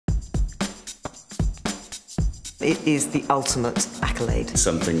It is the ultimate accolade.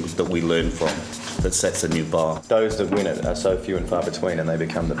 Something that we learn from, that sets a new bar. Those that win it are so few and far between, and they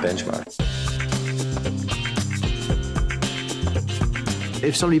become the benchmark.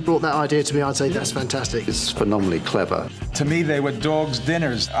 If somebody brought that idea to me, I'd say that's fantastic. It's phenomenally clever. To me, they were dogs'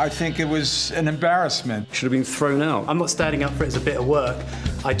 dinners. I think it was an embarrassment. Should have been thrown out. I'm not standing up for it as a bit of work.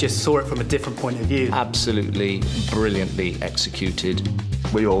 I just saw it from a different point of view. Absolutely brilliantly executed.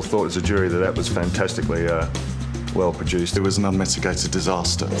 We all thought as a jury that that was fantastically well produced. It was an unmitigated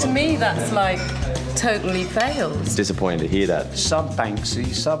disaster. To me, that's like totally failed. It's disappointing to hear that.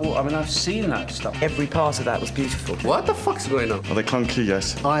 Sub-Banksy, I mean, I've seen that stuff. Every part of that was beautiful. What the fuck's going on? Are they clunky?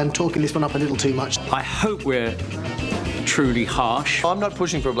 Yes. I am talking this one up a little too much. I hope we're truly harsh. I'm not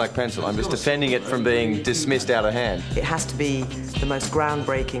pushing for a black pencil, I'm just defending it from being dismissed out of hand. It has to be the most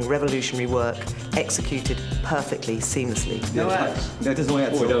groundbreaking, revolutionary work, executed perfectly, seamlessly. No ads. That doesn't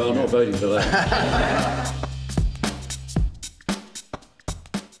I'm not voting for that.